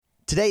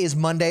Today is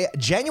Monday,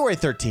 January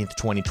 13th,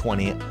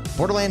 2020.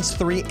 Borderlands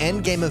 3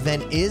 Endgame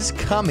event is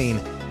coming,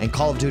 and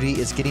Call of Duty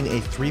is getting a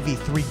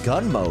 3v3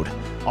 gun mode.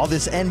 All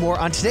this and more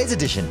on today's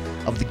edition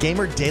of the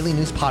Gamer Daily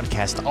News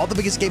Podcast. All the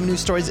biggest gaming news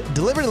stories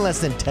delivered in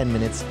less than 10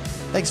 minutes.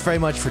 Thanks very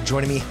much for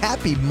joining me.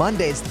 Happy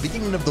Monday. It's the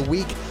beginning of the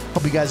week.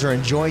 Hope you guys are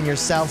enjoying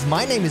yourself.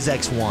 My name is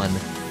X1.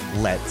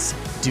 Let's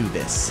do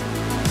this.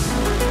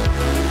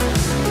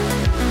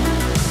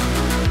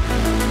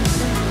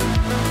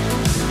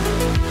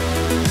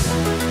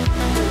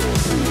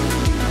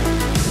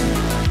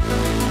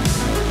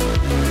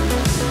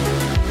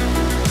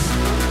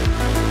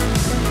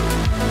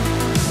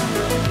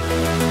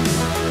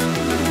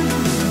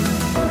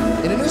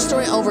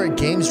 Story over at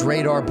Games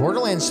Radar,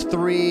 Borderlands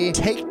 3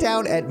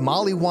 Takedown at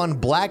Maliwan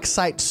Black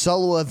Site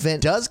solo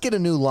event does get a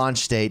new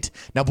launch date.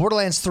 Now,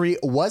 Borderlands 3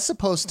 was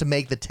supposed to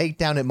make the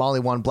Takedown at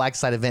Maliwan Black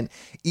Site event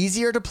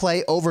easier to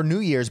play over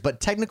New Year's,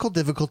 but technical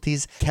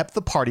difficulties kept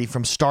the party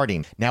from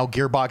starting. Now,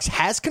 Gearbox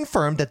has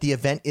confirmed that the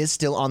event is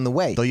still on the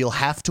way, though you'll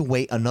have to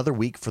wait another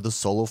week for the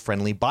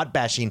solo-friendly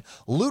bot-bashing,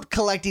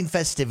 loot-collecting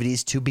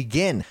festivities to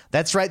begin.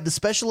 That's right, the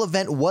special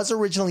event was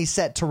originally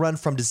set to run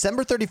from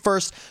December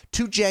 31st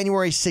to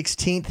January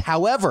 16th.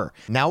 However,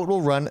 now it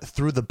will run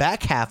through the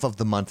back half of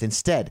the month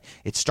instead.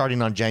 It's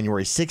starting on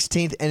January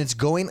 16th and it's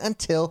going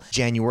until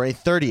January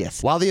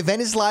 30th. While the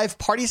event is live,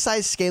 party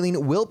size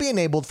scaling will be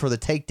enabled for the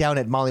Takedown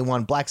at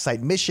Maliwan Black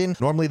Site mission.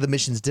 Normally, the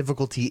mission's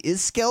difficulty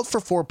is scaled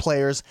for 4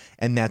 players,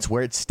 and that's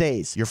where it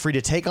stays. You're free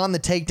to take on the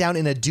Takedown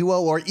in a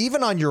duo or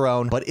even on your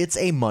own, but it's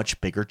a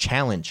much bigger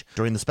challenge.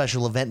 During the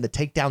special event, the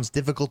Takedown's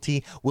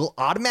difficulty will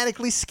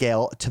automatically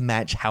scale to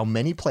match how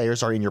many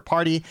players are in your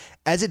party,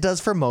 as it does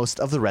for most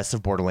of the rest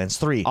of Borderlands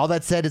 3. All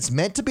that said, it's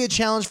meant to be a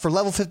challenge for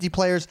level 50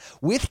 players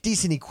with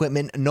decent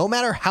equipment, no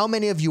matter how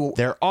many of you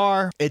there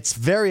are. It's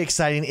very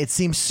exciting. It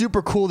seems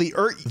super cool.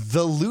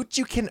 The loot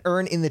you can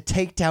earn in the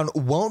Takedown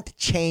won't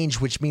change,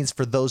 which means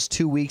for those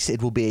 2 weeks,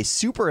 it will be a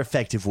super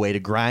effective way to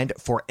grind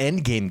for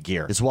endgame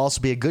gear. This will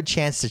also be a good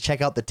chance to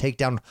check out the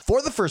Takedown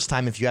for the first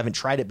time if you haven't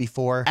tried it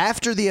before.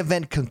 After the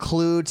event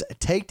concludes,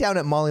 Takedown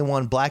at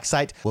Maliwan Black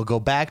Site will go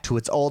back to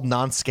its old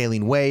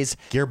non-scaling ways.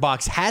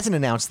 Gearbox hasn't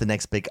announced the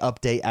next big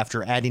update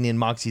after adding in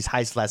Moxxi's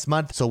heist last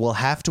month, so we'll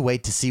have to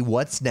wait to see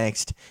what's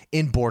next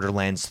in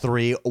Borderlands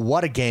 3.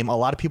 What a game. A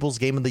lot of people's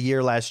game of the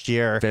year last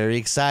year. Very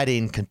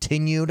exciting.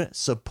 Continued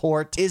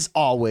support is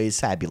always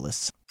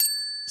fabulous.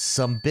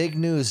 Some big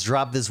news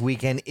dropped this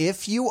weekend.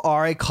 If you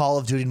are a Call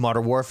of Duty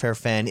Modern Warfare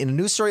fan, in a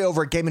news story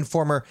over at Game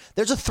Informer,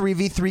 there's a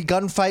 3v3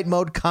 gunfight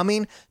mode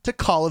coming to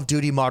Call of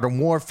Duty Modern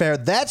Warfare.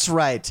 That's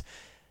right.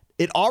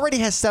 It already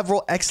has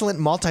several excellent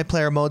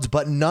multiplayer modes,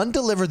 but none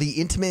deliver the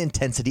intimate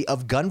intensity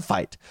of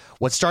gunfight.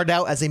 What started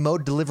out as a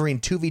mode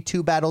delivering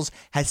 2v2 battles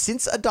has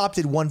since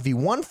adopted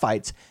 1v1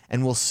 fights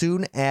and will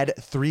soon add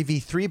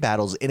 3v3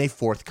 battles in a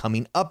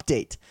forthcoming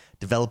update.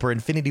 Developer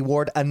Infinity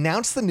Ward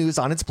announced the news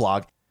on its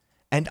blog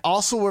and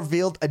also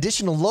revealed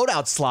additional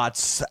loadout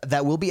slots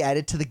that will be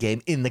added to the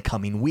game in the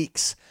coming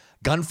weeks.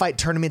 Gunfight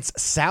tournaments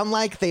sound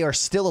like they are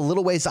still a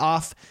little ways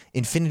off.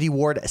 Infinity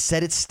Ward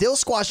said it's still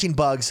squashing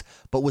bugs,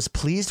 but was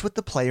pleased with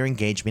the player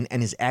engagement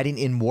and is adding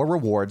in more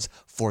rewards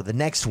for the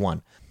next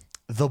one.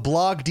 The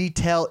blog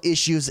detail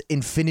issues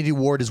Infinity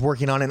Ward is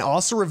working on and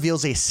also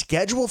reveals a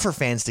schedule for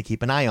fans to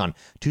keep an eye on.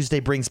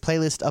 Tuesday brings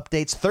playlist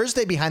updates,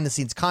 Thursday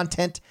behind-the-scenes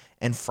content,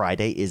 and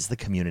Friday is the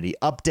community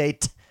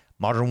update.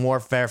 Modern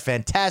Warfare,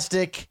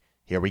 fantastic.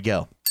 Here we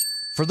go.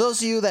 For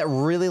those of you that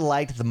really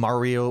liked the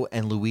Mario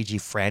and Luigi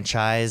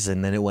franchise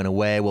and then it went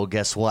away, well,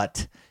 guess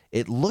what?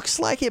 It looks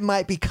like it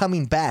might be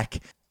coming back,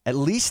 at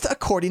least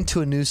according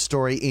to a news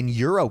story in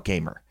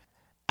Eurogamer.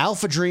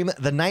 Alpha Dream,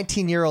 the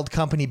 19-year-old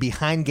company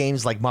behind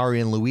games like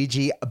Mario and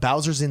Luigi,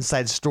 Bowser's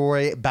Inside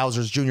Story,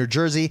 Bowser's Jr.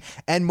 Jersey,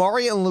 and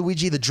Mario and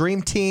Luigi The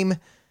Dream Team,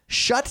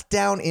 shut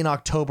down in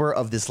October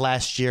of this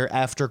last year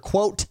after,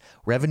 quote,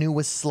 revenue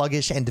was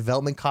sluggish and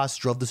development costs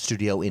drove the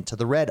studio into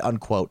the red,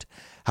 unquote.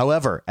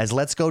 However, as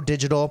Let's Go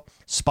Digital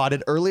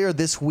spotted earlier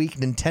this week,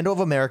 Nintendo of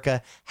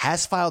America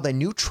has filed a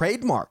new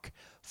trademark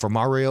for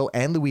Mario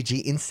and Luigi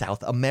in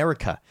South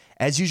America.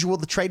 As usual,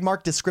 the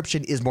trademark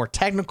description is more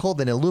technical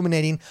than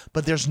illuminating,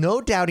 but there's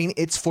no doubting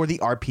it's for the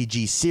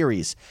RPG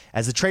series,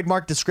 as the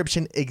trademark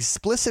description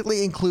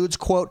explicitly includes,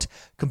 quote,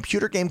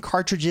 computer game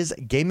cartridges,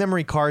 game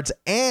memory cards,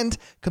 and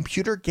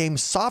computer game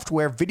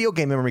software, video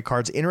game memory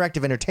cards,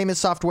 interactive entertainment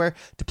software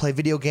to play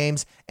video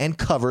games, and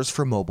covers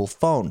for mobile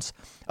phones.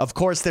 Of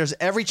course, there's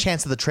every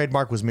chance that the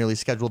trademark was merely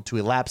scheduled to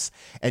elapse,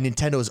 and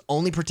Nintendo is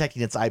only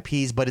protecting its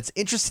IPs, but it's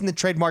interesting the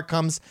trademark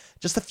comes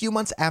just a few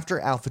months after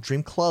Alpha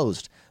Dream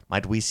closed.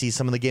 Might we see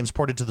some of the games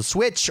ported to the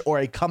Switch or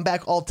a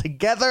comeback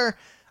altogether?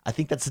 I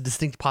think that's a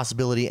distinct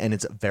possibility, and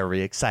it's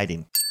very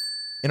exciting.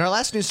 In our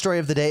last news story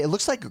of the day, it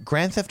looks like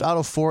Grand Theft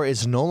Auto 4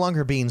 is no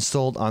longer being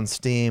sold on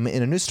Steam.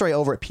 In a news story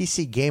over at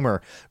PC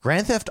Gamer,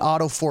 Grand Theft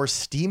Auto 4's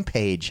Steam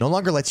page no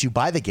longer lets you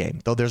buy the game,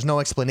 though there's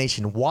no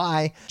explanation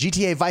why.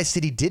 GTA Vice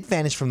City did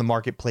vanish from the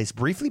marketplace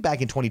briefly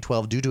back in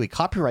 2012 due to a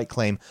copyright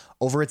claim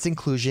over its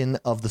inclusion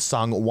of the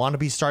song Wanna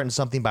Be Startin'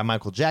 Something by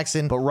Michael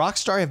Jackson, but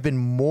Rockstar have been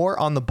more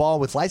on the ball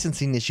with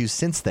licensing issues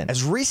since then.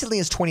 As recently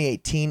as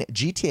 2018,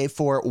 GTA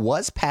 4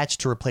 was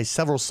patched to replace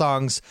several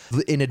songs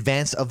in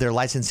advance of their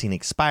licensing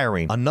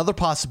expiring. Another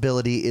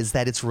possibility is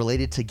that it's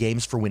related to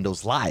games for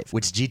Windows Live,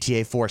 which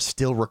GTA 4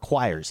 still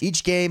requires.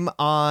 Each game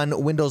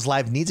on Windows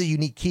Live needs a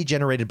unique key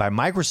generated by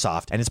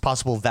Microsoft, and it's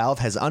possible Valve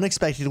has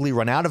unexpectedly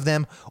run out of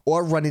them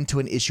or run into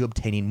an issue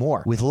obtaining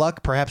more. With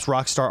luck, perhaps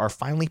Rockstar are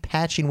finally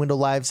patching Windows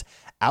Live's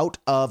out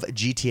of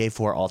GTA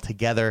 4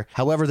 altogether.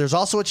 However, there's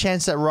also a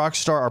chance that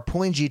Rockstar are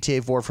pulling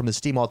GTA 4 from the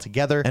Steam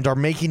altogether and are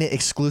making it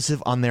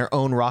exclusive on their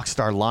own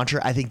Rockstar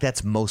launcher. I think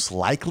that's most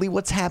likely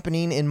what's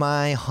happening, in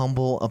my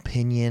humble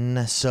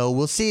opinion. So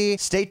we'll see.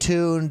 Stay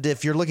tuned.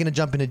 If you're looking to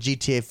jump into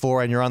GTA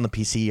 4 and you're on the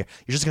PC, you're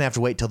just gonna have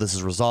to wait till this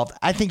is resolved.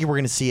 I think we're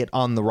gonna see it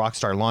on the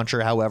Rockstar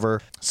launcher,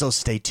 however, so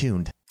stay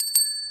tuned.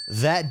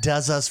 That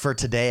does us for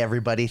today,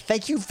 everybody.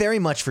 Thank you very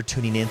much for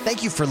tuning in.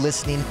 Thank you for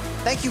listening.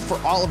 Thank you for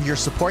all of your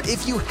support.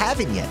 If you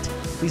haven't yet,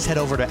 please head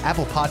over to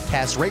Apple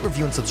Podcasts, rate,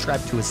 review, and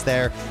subscribe to us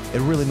there.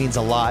 It really means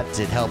a lot.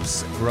 It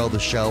helps grow the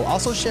show.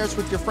 Also, share us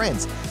with your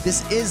friends.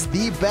 This is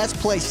the best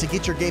place to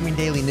get your gaming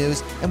daily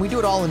news, and we do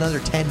it all in under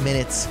 10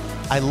 minutes.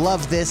 I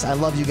love this. I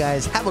love you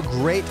guys. Have a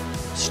great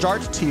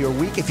start to your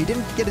week. If you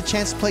didn't get a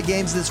chance to play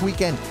games this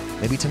weekend,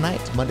 maybe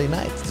tonight, Monday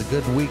night. It's a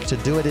good week to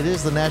do it. It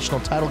is the national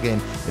title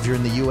game if you're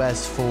in the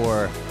U.S.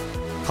 for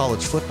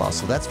college football,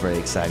 so that's very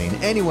exciting.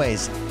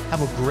 Anyways,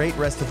 have a great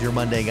rest of your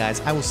Monday,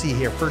 guys. I will see you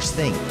here first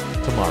thing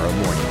tomorrow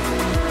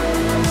morning.